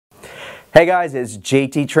Hey guys, it's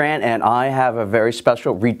JT Tran and I have a very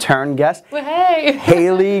special return guest. Well, hey!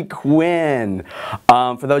 Hayley Quinn.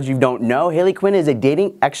 For those of you who don't know, Hayley Quinn is a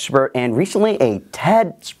dating expert and recently a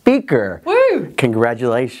TED speaker. Woo!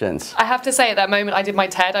 Congratulations. I have to say, at that moment I did my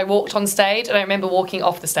TED, I walked on stage and I remember walking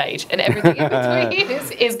off the stage and everything in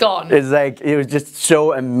between is gone. It's like, it was just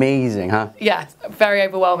so amazing, huh? Yeah, very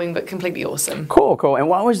overwhelming but completely awesome. Cool, cool. And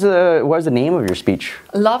what was the name of your speech?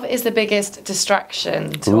 Love is the biggest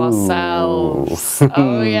distraction to ourselves.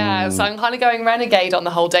 Oh yeah, so I'm kind of going renegade on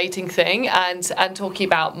the whole dating thing and talking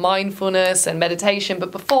about mindfulness and meditation,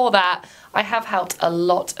 but before that I have helped a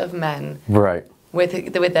lot of men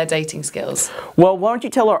with their dating skills. Well, why don't you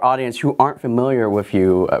tell our audience who aren't familiar with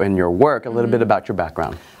you and your work a little bit about your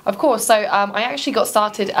background? Of course. So I actually got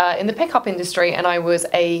started in the pickup industry and I was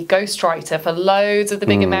a ghostwriter for loads of the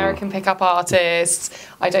big American pickup artists.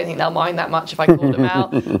 I don't think they'll mind that much if I call them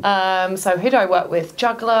out. So who do I work with?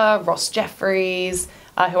 Juggler, Ross Jeffries,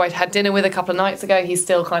 who I'd had dinner with a couple of nights ago. He's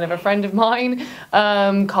still kind of a friend of mine.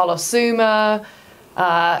 Carlos Suma.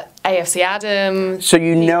 AFC Adam. So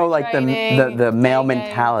you know, like the male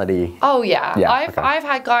mentality. Oh yeah, I've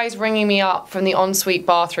had guys ringing me up from the ensuite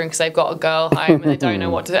bathroom because they've got a girl home and they don't know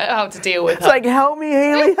how to deal with her. It's like, help me,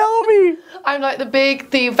 Hayley, help me. I'm like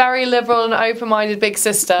the very liberal and open-minded big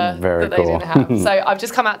sister that they didn't have. So I've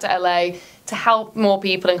just come out to LA to help more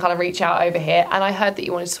people and kind of reach out over here. And I heard that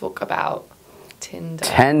you wanted to talk about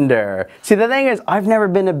Tinder. See, the thing is, I've never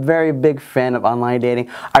been a very big fan of online dating.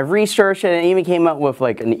 I've researched it and even came up with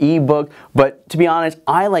like an ebook, but to be honest,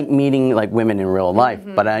 I like meeting like women in real life,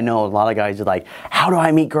 but I know a lot of guys are like, how do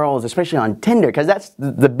I meet girls, especially on Tinder, because that's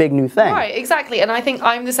the big new thing. Right, exactly, and I think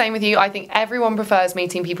I'm the same with you. I think everyone prefers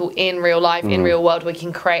meeting people in real life, in real world, where you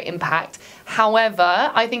can create impact.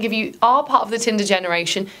 However, I think if you are part of the Tinder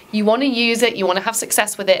generation, you want to use it, you want to have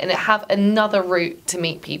success with it, and have another route to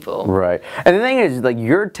meet people. Right. And the thing is, like,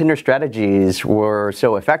 your Tinder strategies were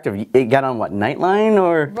so effective. It got on what, Nightline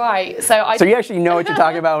or? Right. So you actually know what you're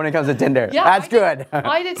talking about when it comes to Tinder. Yeah, that's good.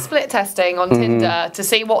 I did split testing on Tinder to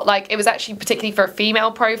see what, like, it was actually particularly for a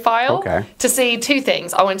female profile. Okay. To see two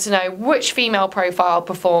things. I wanted to know which female profile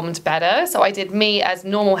performed better. So I did me as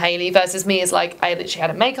normal Hayley versus me as, like, I literally had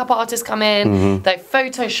a makeup artist come in. They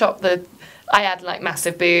photoshopped I had like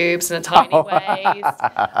massive boobs and a tiny waist, and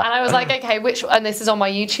I was like, okay, and this is on my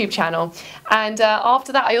YouTube channel. And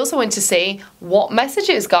after that, I also went to see what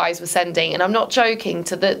messages guys were sending, and I'm not joking.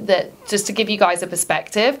 Just to give you guys a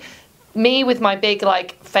perspective, me with my big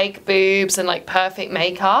like fake boobs and like perfect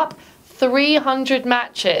makeup. 300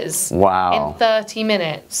 matches. Wow. In 30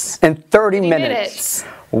 minutes. In 30 minutes.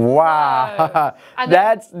 Wow.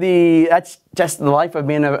 That's just the life of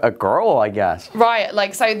being a girl, I guess. Right,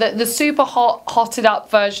 like, so the super hotted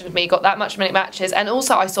up version of me got that much many matches, and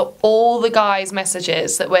also I saw all the guys'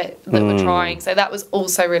 messages that were trying, so that was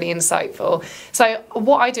also really insightful. So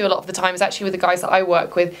what I do a lot of the time is actually with the guys that I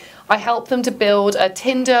work with, I help them to build a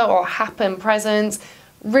Tinder or Happen presence.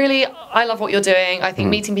 Really, I love what you're doing. I think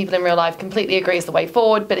meeting people in real life, completely agree, is the way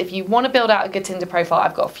forward. But if you want to build out a good Tinder profile,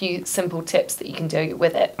 I've got a few simple tips that you can do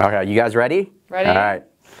with it. Okay, you guys ready? Ready? All right.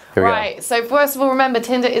 Here we go. So first of all, remember,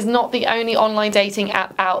 Tinder is not the only online dating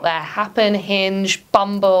app out there. Happen, Hinge,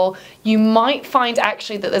 Bumble. You might find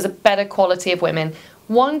actually that there's a better quality of women.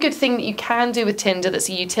 One good thing that you can do with Tinder that's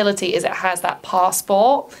a utility is it has that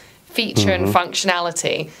passport feature and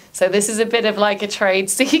functionality. So this is a bit of like a trade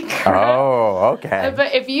secret. Oh, okay.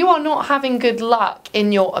 But if you are not having good luck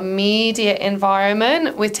in your immediate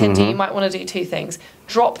environment with Tinder, you might want to do two things.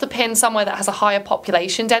 Drop the pin somewhere that has a higher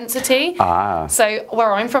population density. So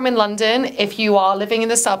where I'm from in London, if you are living in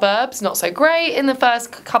the suburbs, not so great in the first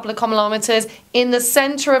couple of kilometres, in the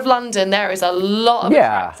centre of London, there is a lot of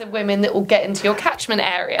attractive women that will get into your catchment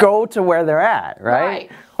area. Go to where they're at, right?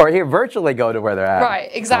 Or here, virtually go to where they're at. Right,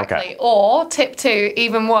 exactly. Okay. Or, tip two,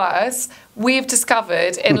 even worse, we've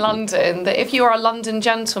discovered in London that if you're a London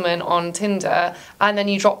gentleman on Tinder and then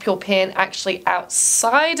you drop your pin actually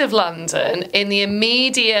outside of London, in the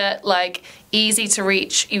immediate, like, easy to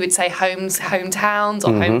reach, you would say hometowns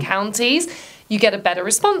or home counties, you get a better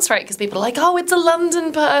response rate because people are like, oh, it's a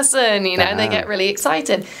London person, you know, and they get really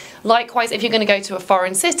excited. Likewise, if you're going to go to a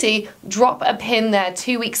foreign city, drop a pin there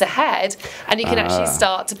 2 weeks ahead, and you can actually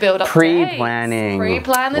start to build up pre-planning.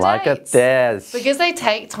 Pre-plan the dates. Look at this. Because they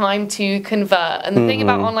take time to convert. And the thing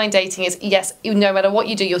about online dating is, yes, no matter what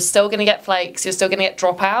you do, you're still going to get flakes, you're still going to get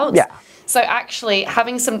dropouts. Yeah. So actually,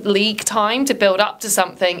 having some lead time to build up to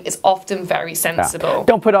something is often very sensible. Yeah.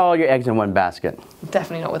 Don't put all your eggs in one basket.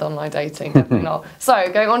 Definitely not with online dating, definitely not. So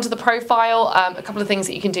going on to the profile, a couple of things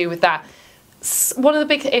that you can do with that. one of the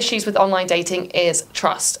big issues with online dating is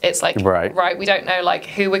trust. It's like, right, we don't know like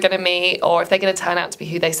who we're going to meet or if they're going to turn out to be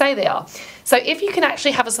who they say they are. So if you can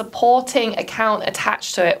actually have a supporting account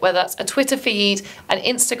attached to it, whether that's a Twitter feed, an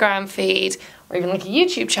Instagram feed, or even like a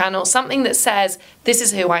YouTube channel, something that says, this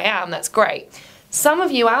is who I am, that's great. Some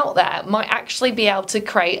of you out there might actually be able to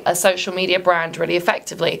create a social media brand really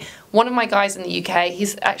effectively. One of my guys in the UK,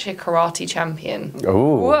 he's actually a karate champion.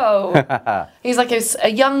 Ooh. Whoa. He's like a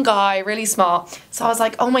young guy, really smart. So I was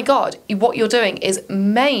like, oh my God, what you're doing is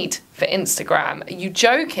made for Instagram. Are you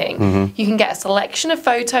joking? You can get a selection of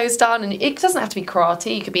photos done, and it doesn't have to be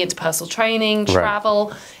karate. You could be into personal training,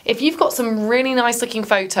 travel. If you've got some really nice looking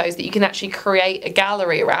photos that you can actually create a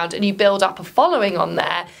gallery around and you build up a following on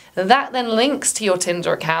there, that then links to your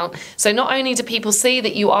Tinder account. So not only do people see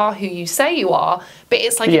that you are who you say you are, but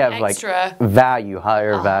it's like an extra like value,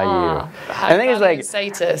 higher value. I think it's like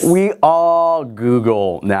status. We all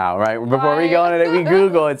Google now, right? Before we go on it, we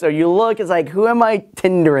Google it. So you look, it's like, who am I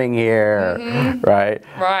Tindering here, right?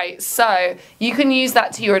 Right. So you can use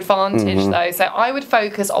that to your advantage, though. So I would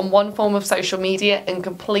focus on one form of social media and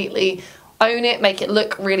completely own it, make it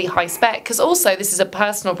look really high spec, because also this is a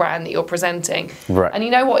personal brand that you're presenting. Right. And you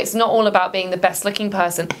know what? It's not all about being the best looking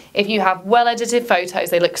person. If you have well edited photos,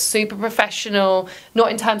 they look super professional, not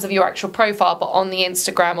in terms of your actual profile, but on the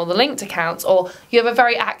Instagram or the linked accounts, or you have a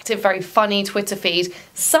very active, very funny Twitter feed,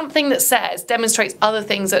 something that demonstrates other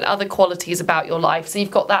things and other qualities about your life. So you've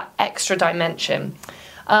got that extra dimension.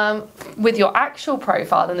 With your actual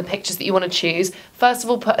profile and the pictures that you want to choose, first of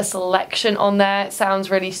all, put a selection on there. It sounds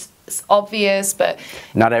really obvious, but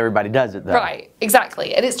not everybody does it though. Right,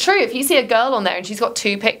 exactly. And it's true, if you see a girl on there and she's got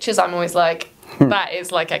 2 pictures, I'm always like, that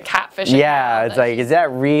is like a catfishing. Yeah, it's like, is that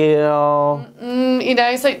real? You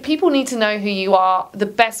know, so people need to know who you are. The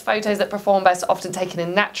best photos that perform best are often taken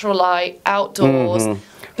in natural light, outdoors.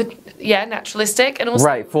 But yeah, naturalistic, and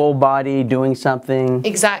also full body doing something.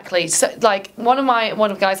 Exactly. So like one of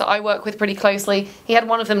the guys that I work with pretty closely, he had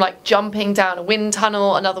one of them like jumping down a wind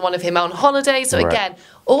tunnel, another one of him on holiday. So again,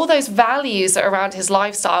 all those values that are around his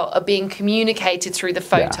lifestyle are being communicated through the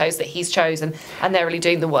photos that he's chosen, and they're really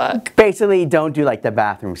doing the work. Basically, don't do like the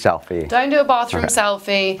bathroom selfie. Don't do a bathroom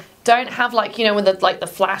selfie. Don't have like, you know, when the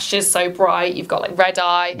flash is so bright, you've got like red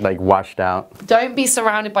eye. Like washed out. Don't be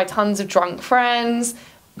surrounded by tons of drunk friends.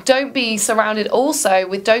 Don't be surrounded also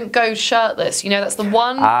with, don't go shirtless. You know, that's the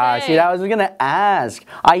one thing. See, I was going to ask.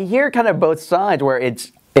 I hear kind of both sides where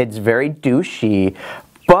it's very douchey,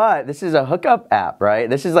 but this is a hookup app, right?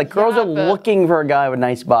 This is like girls are looking for a guy with a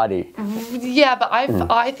nice body. Yeah, but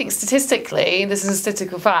I think statistically, this is a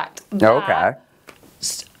statistical fact, that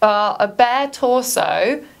a bare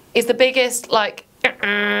torso is the biggest, like,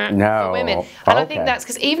 for women. And I think that's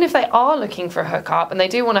because even if they are looking for a hookup and they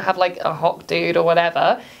do want to have like a hot dude or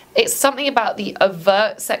whatever, it's something about the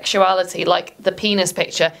overt sexuality, like the penis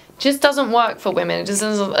picture, just doesn't work for women. It just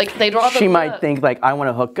doesn't, like, they'd rather She might think like, I want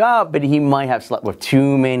to hook up, but he might have slept with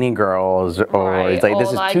too many girls, or it's like,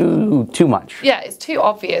 this is too much. Yeah, it's too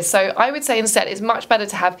obvious. So I would say instead it's much better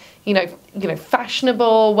to have, you know,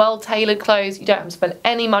 fashionable, well-tailored clothes. You don't have to spend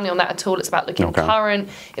any money on that at all. It's about looking current.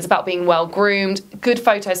 It's about being well-groomed. Good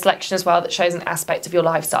photo selection as well that shows an aspect of your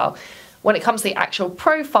lifestyle. When it comes to the actual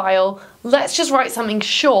profile, let's just write something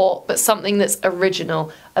short, but something that's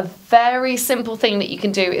original. A very simple thing that you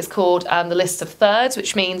can do is called the list of thirds,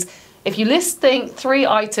 which means if you list 3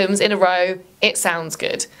 items in a row, it sounds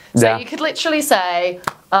good. So you could literally say,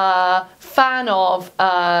 fan of,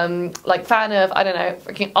 I don't know,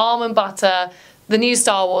 freaking almond butter, the new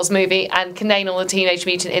Star Wars movie, and can name all the Teenage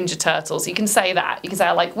Mutant Ninja Turtles. You can say that. You can say,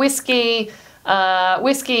 I like whiskey,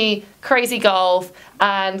 crazy golf,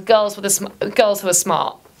 and girls who are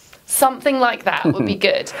smart. Something like that would be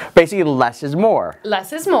good. Basically, less is more.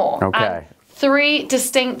 Less is more. Okay. And 3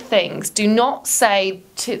 distinct things. Do not say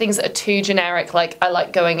 2 things that are too generic, like I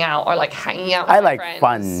like going out or like hanging out with my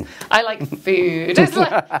friends. fun. I like food. It's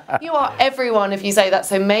like, you are everyone if you say that,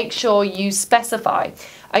 so make sure you specify.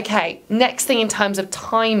 Okay, next thing in terms of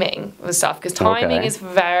timing of stuff, because timing is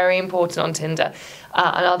very important on Tinder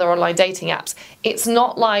and other online dating apps. It's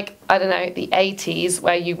not like, I don't know, the 80s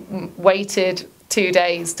where you waited 2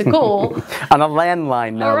 days to call. On a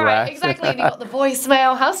landline, no less. Right, exactly. And you got the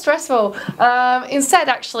voicemail. How stressful. Instead,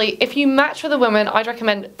 actually, if you match with a woman, I'd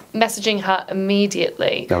recommend messaging her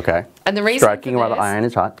immediately. Okay. And the reason striking while the iron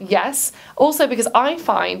is hot. Yes. Also because I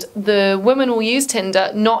find the women will use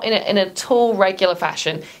Tinder not in a tall regular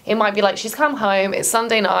fashion. It might be like she's come home, it's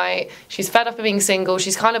Sunday night, she's fed up of being single,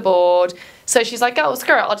 she's kind of bored. So she's like, oh,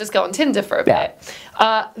 screw it, I'll just go on Tinder for a bit.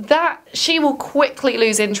 That she will quickly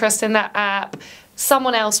lose interest in that app.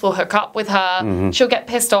 someone else will hook up with her. She'll get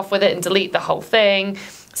pissed off with it and delete the whole thing.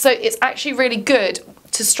 So it's actually really good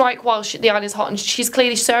to strike while the iron is hot, and she's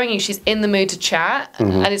clearly showing you she's in the mood to chat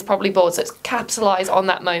and is probably bored. So it's capitalize on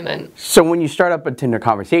that moment. So when you start up a Tinder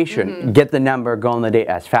conversation, get the number, go on the date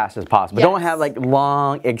as fast as possible. Yes. Don't have like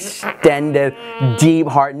long, extended, deep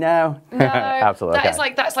heart. No, absolutely.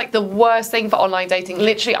 That's like the worst thing for online dating.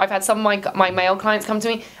 Literally, I've had some of my male clients come to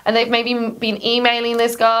me, and they've maybe been emailing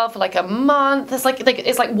this girl for like a month. It's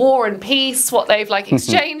like war and peace what they've like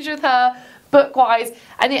exchanged with her, book-wise,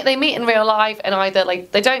 and yet they meet in real life and either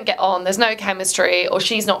like they don't get on, there's no chemistry, or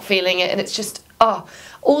she's not feeling it, and it's just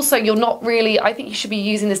also you're not really, I think you should be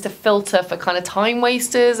using this to filter for kind of time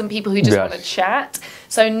wasters and people who just want to chat.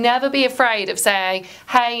 So never be afraid of saying,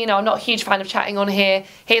 hey, you know, I'm not a huge fan of chatting on here,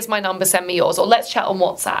 here's my number, send me yours, or let's chat on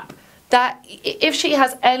WhatsApp. That if she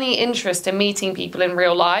has any interest in meeting people in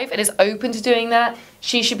real life and is open to doing that,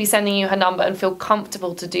 she should be sending you her number and feel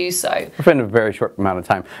comfortable to do so. Within a very short amount of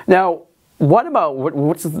time. Now, what about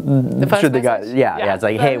what's the first should the guy? Yeah, it's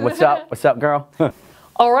like, hey, what's up, girl?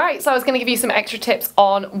 All right, so I was going to give you some extra tips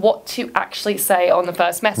on what to actually say on the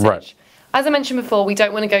first message. Right. As I mentioned before, we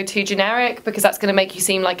don't want to go too generic because that's going to make you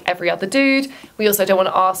seem like every other dude. We also don't want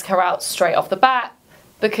to ask her out straight off the bat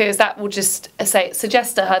because that will just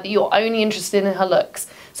suggest to her that you're only interested in her looks.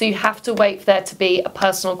 So you have to wait for there to be a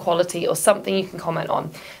personal quality or something you can comment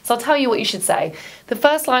on. So I'll tell you what you should say. The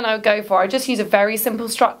first line I would go for, I just use a very simple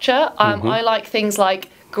structure. I like things like,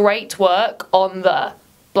 great work on the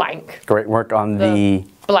blank. Great work on the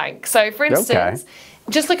blank. So for instance,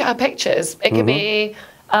 just look at her pictures. It could be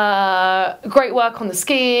great work on the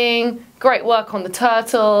skiing, great work on the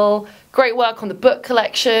turtle, great work on the book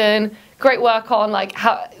collection, great work on like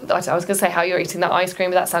how, I was going to say how you're eating that ice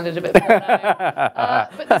cream, but that sounded a bit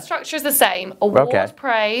but the structure is the same. Award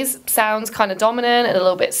praise sounds kind of dominant and a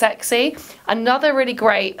little bit sexy. Another really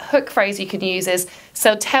great hook phrase you can use is,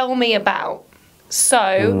 so tell me about.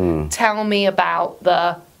 So tell me about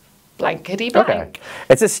the blankety blank. Okay.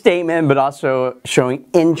 It's a statement, but also showing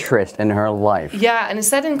interest in her life. Yeah, and it's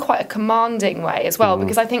said in quite a commanding way as well,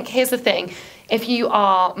 because I think, here's the thing, if you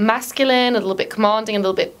are masculine, a little bit commanding, a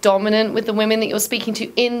little bit dominant with the women that you're speaking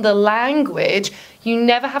to in the language, you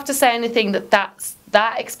never have to say anything that's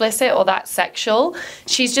that explicit or that sexual.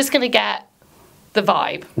 She's just going to get the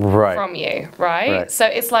vibe from you, right? So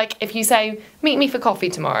it's like if you say, meet me for coffee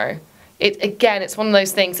tomorrow. Again, it's one of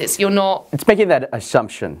those things, it's making that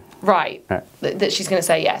assumption. Right. That she's going to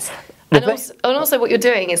say yes. And also what you're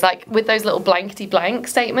doing is like with those little blankety blank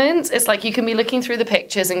statements, it's like you can be looking through the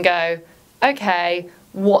pictures and go, okay,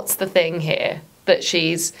 what's the thing here that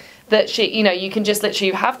she, you know, you can just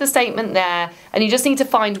literally have the statement there and you just need to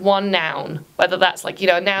find one noun, whether that's like, you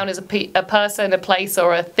know, a noun is a person, a place,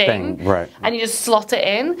 or a thing. Right. And you just slot it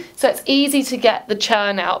in. So it's easy to get the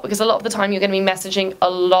churn out because a lot of the time you're going to be messaging a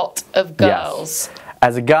lot of girls. Yes.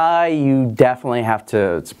 As a guy, you definitely have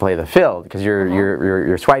to play the field because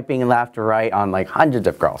you're swiping left or right on like hundreds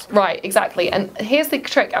of girls. Right, exactly. And here's the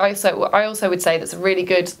trick I also would say that's a really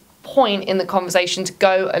good point in the conversation to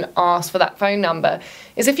go and ask for that phone number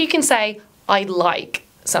is if you can say, I like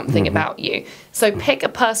something about you. So pick a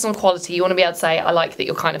personal quality. You want to be able to say, I like that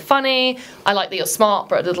you're kind of funny. I like that you're smart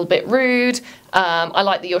but a little bit rude. I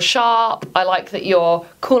like that you're sharp. I like that you're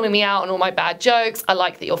calling me out on all my bad jokes. I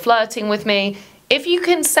like that you're flirting with me. If you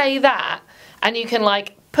can say that and you can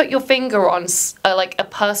like put your finger on like a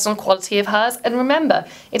personal quality of hers, and remember,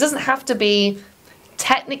 it doesn't have to be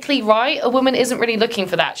technically right. A woman isn't really looking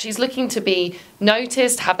for that. She's looking to be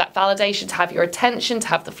noticed, to have that validation, to have your attention, to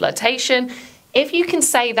have the flirtation. If you can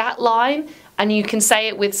say that line and you can say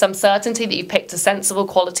it with some certainty that you've picked a sensible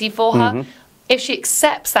quality for her, if she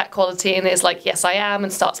accepts that quality and is like, yes, I am,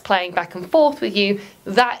 and starts playing back and forth with you,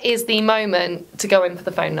 that is the moment to go in for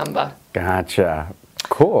the phone number. Gotcha.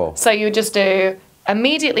 Cool. So you just do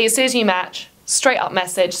immediately, as soon as you match, straight up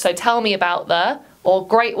message, so tell me about or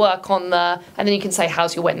great work on and then you can say,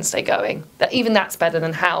 how's your Wednesday going? Even that's better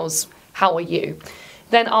than how are you?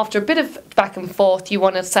 Then after a bit of back and forth, you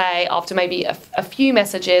want to say, after maybe a few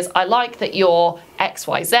messages, I like that you're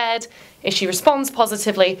XYZ. If she responds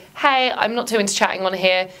positively, hey, I'm not too into chatting on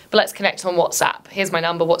here, but let's connect on WhatsApp. Here's my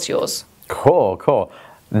number, what's yours? Cool, cool.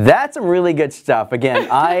 That's some really good stuff. Again,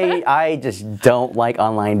 I just don't like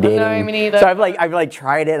online dating. No, me neither. So I've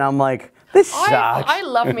tried it and I'm like, this sucks. I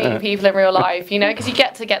love meeting people in real life, you know, because you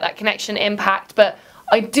get that connection impact, but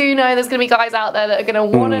I do know there's going to be guys out there that are going to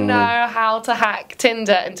want to know how to hack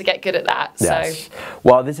Tinder and to get good at that. Yes. So.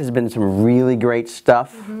 Well, this has been some really great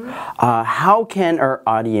stuff. How can our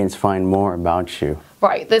audience find more about you?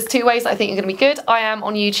 Right, there's 2 ways I think you're going to be good. I am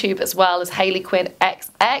on YouTube as well as Hayley Quinn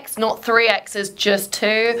XX, not 3 X's, just 2.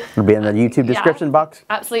 It'll be in the YouTube description box.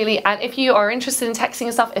 Absolutely, and if you are interested in texting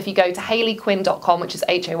and stuff, if you go to hayleyquinn.com, which is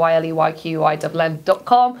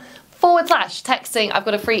HAYLEYQUINN.com/texting, I've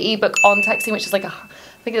got a free ebook on texting, which is like I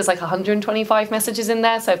think there's like 125 messages in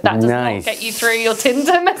there, so if that does not get you through your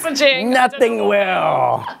Tinder messaging, nothing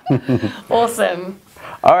will. Awesome.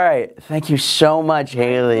 All right, thank you so much,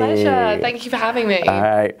 Hayley. Pleasure. Thank you for having me. All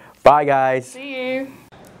right, bye guys. See you.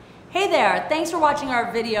 Hey there, thanks for watching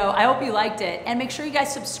our video. I hope you liked it, and make sure you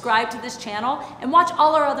guys subscribe to this channel and watch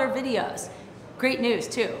all our other videos. Great news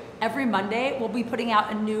too. Every Monday, we'll be putting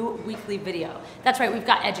out a new weekly video. That's right, we've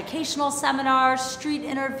got educational seminars, street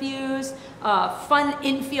interviews, fun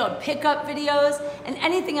in-field pickup videos, and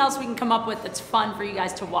anything else we can come up with that's fun for you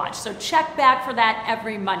guys to watch. So check back for that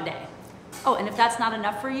every Monday. Oh, and if that's not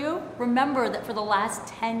enough for you, remember that for the last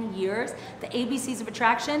 10 years, the ABCs of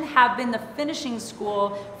Attraction have been the finishing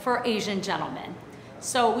school for Asian gentlemen.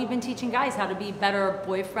 So we've been teaching guys how to be better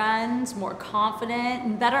boyfriends, more confident,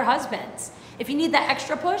 and better husbands. If you need that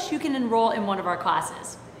extra push, you can enroll in one of our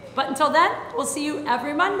classes. But until then, we'll see you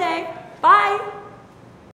every Monday. Bye.